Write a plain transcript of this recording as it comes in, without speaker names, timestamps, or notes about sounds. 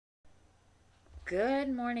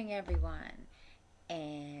Good morning, everyone,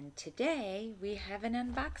 and today we have an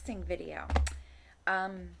unboxing video.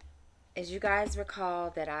 As you guys recall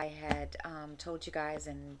that I had told you guys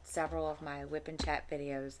in several of my whip and chat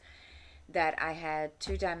videos that I had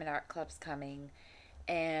 2 diamond art clubs coming,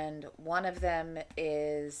 and one of them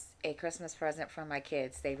is a Christmas present from my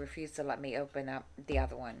kids. They refused to let me open up the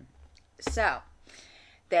other one, so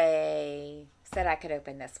they said I could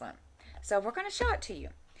open this one. So we're going to show it to you.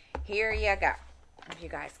 Here you go. If you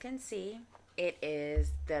guys can see, it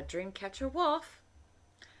is the Dreamcatcher wolf,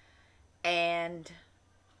 and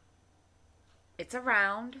it's a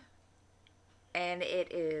round, and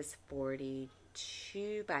it is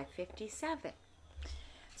 42 by 57.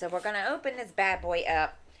 So we're going to open this bad boy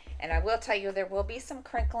up, and I will tell you there will be some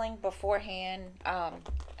crinkling beforehand. I'm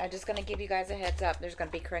just going to give you guys a heads up. There's going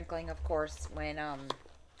to be crinkling, of course, when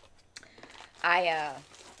I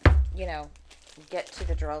get to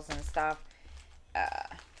the drills and stuff.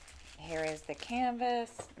 Here is the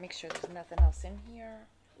canvas. Make sure there's nothing else in here.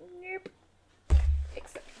 Nope.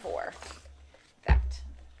 Except for that.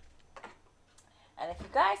 And if you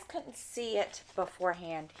guys couldn't see it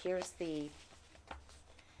beforehand, here's the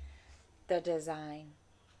design.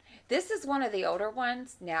 This is one of the older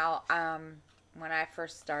ones. Now, when I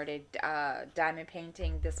first started diamond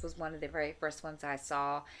painting, this was one of the very first ones I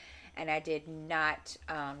saw. And I did not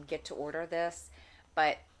get to order this,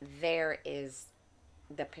 but there is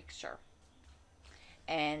the picture.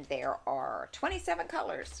 And there are 27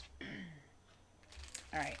 colors.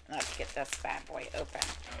 Alright, let's get this bad boy open.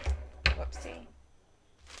 Whoopsie.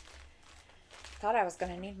 Thought I was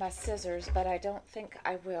going to need my scissors, but I don't think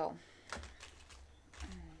I will.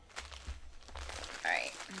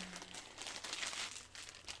 Alright.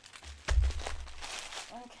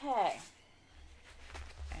 Okay.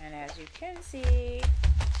 And as you can see,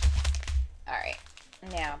 alright,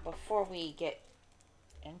 now before we get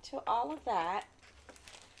into all of that,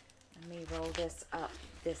 let me roll this up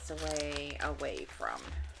this way, away from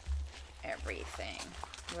everything.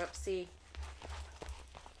 Whoopsie.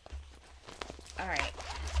 Alright.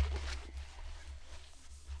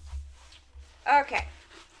 Okay.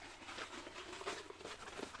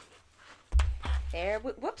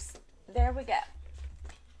 Whoops, there we go.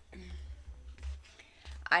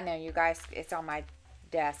 I know you guys, it's on my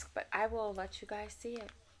desk, but I will let you guys see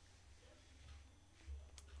it.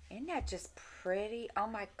 Isn't that just pretty? Oh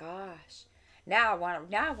my gosh. Now I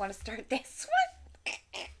want to start this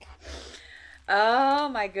one. Oh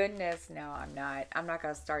my goodness. No, I'm not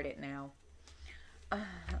going to start it now.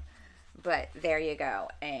 But there you go.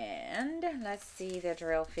 And let's see the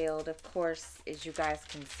drill field. Of course, as you guys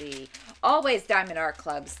can see, always diamond art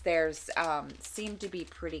clubs. There's seem to be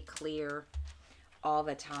pretty clear all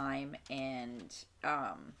the time, and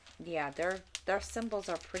yeah, their symbols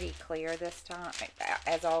are pretty clear this time,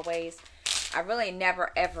 as always. I really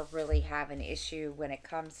never ever really have an issue when it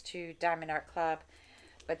comes to diamond art club,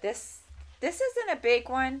 but this isn't a big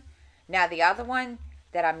one. Now the other one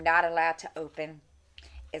that I'm not allowed to open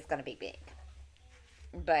is going to be big,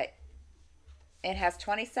 but it has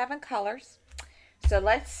 27 colors. So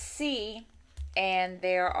let's see. And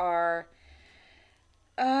there are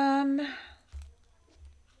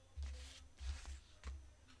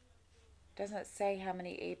doesn't say how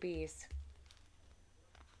many ABs.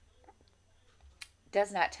 Does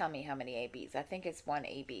not tell me how many ABs. I think it's 1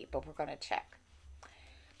 AB, but we're going to check.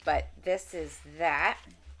 But this is that.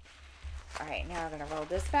 All right, now I'm going to roll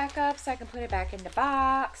this back up so I can put it back in the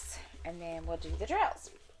box, and then we'll do the drills.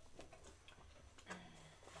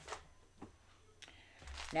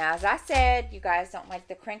 Now, as I said, you guys don't like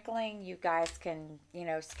the crinkling. You guys can,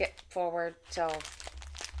 skip forward till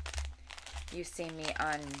you see me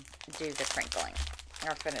undo the crinkling,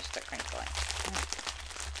 or finish the crinkling.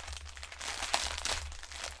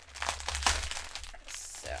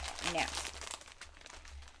 So, now,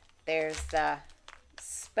 there's the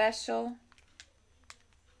special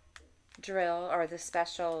drill, or the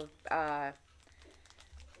special, yeah,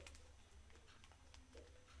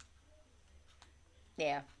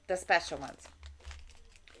 the special ones.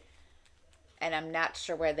 And I'm not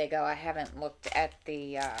sure where they go. I haven't looked at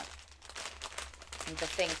the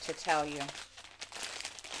thing to tell you.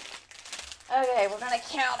 Okay, we're going to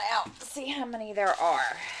count out to see how many there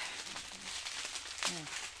are.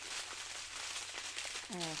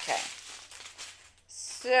 Okay.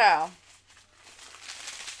 So,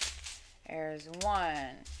 there's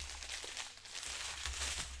 1,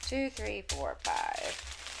 2, 3, 4,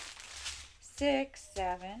 5, 6,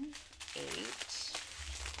 7, 8,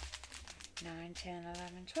 9, 10,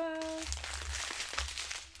 11, 12,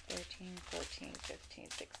 13, 14, 15,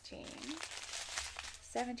 16,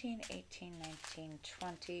 17, 18, 19,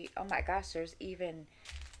 20. Oh my gosh, there's even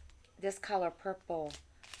this color purple,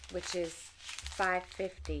 which is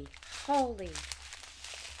 $5.50. Holy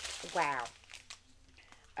wow.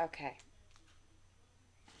 Okay.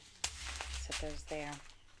 So there's there.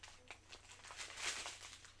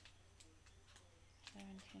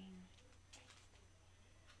 17.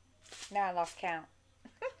 Now I lost count.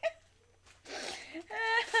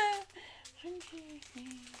 1, 2, 3,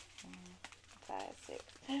 4, 5, 6,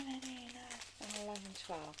 7, 8, 9, 11,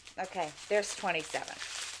 12. Okay, there's 27.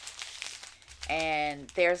 And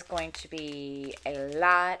there's going to be a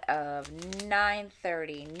lot of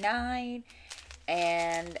 939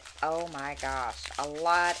 and oh my gosh, a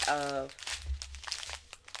lot of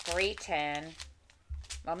 310.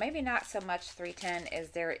 Well, maybe not so much 310 as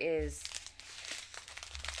there is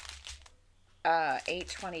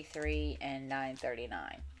 823 and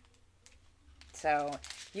 939. So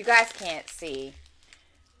you guys can't see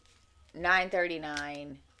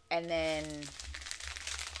 939 and then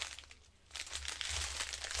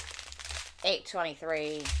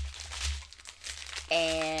 823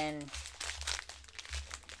 and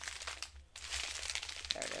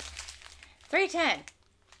there it is, 310.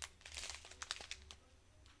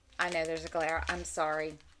 I know there's a glare. I'm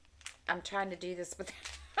sorry. I'm trying to do this with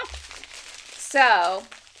so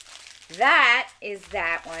that is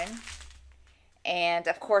that one. And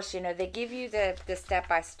of course, you know, they give you the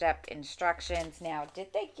step-by-step instructions. Now,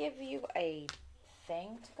 did they give you a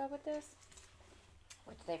thing to go with this?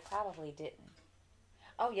 Which they probably didn't.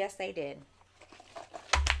 Oh, yes, they did.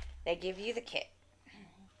 They give you the kit.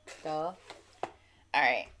 Duh.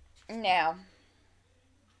 Alright. Now,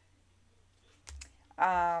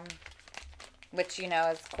 which, you know,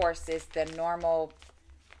 of course, is the normal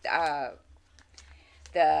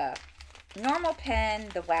pen,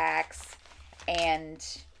 the wax, and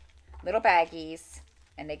little baggies.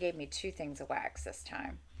 And they gave me 2 things of wax this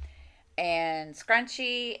time. And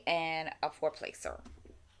scrunchie and a 4-placer.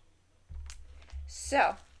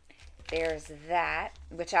 So, there's that,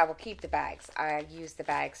 which I will keep the bags. I use the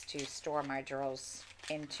bags to store my drills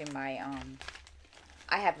into my,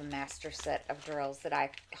 I have a master set of drills that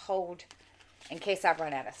I hold in case I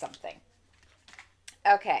run out of something.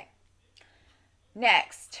 Okay.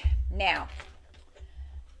 Next. Now,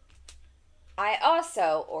 I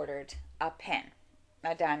also ordered a pen.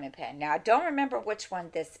 A diamond pen. Now, I don't remember which one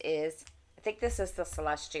this is. I think this is the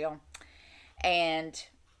Celestial. And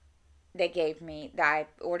they gave me, I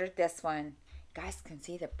ordered this one. You guys can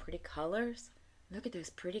see the pretty colors. Look at those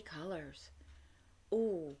pretty colors.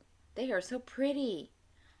 Ooh, they are so pretty.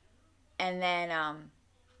 And then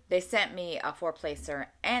they sent me a 4-placer.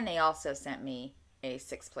 And they also sent me a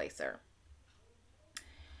 6-placer.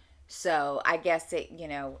 So, I guess it, you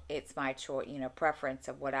know, it's my choice, you know, preference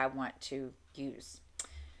of what I want to use.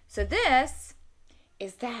 So this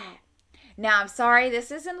is that. Now, I'm sorry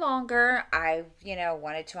this isn't longer. I, you know,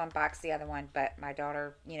 wanted to unbox the other one, but my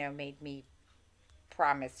daughter, you know, made me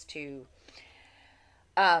promise to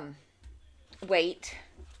wait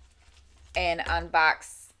and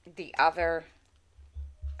unbox the other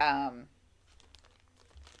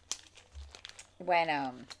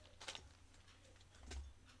when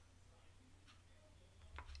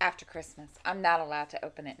after Christmas. I'm not allowed to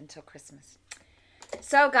open it until Christmas.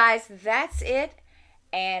 So, guys, that's it.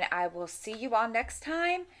 And I will see you all next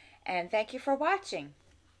time. And thank you for watching.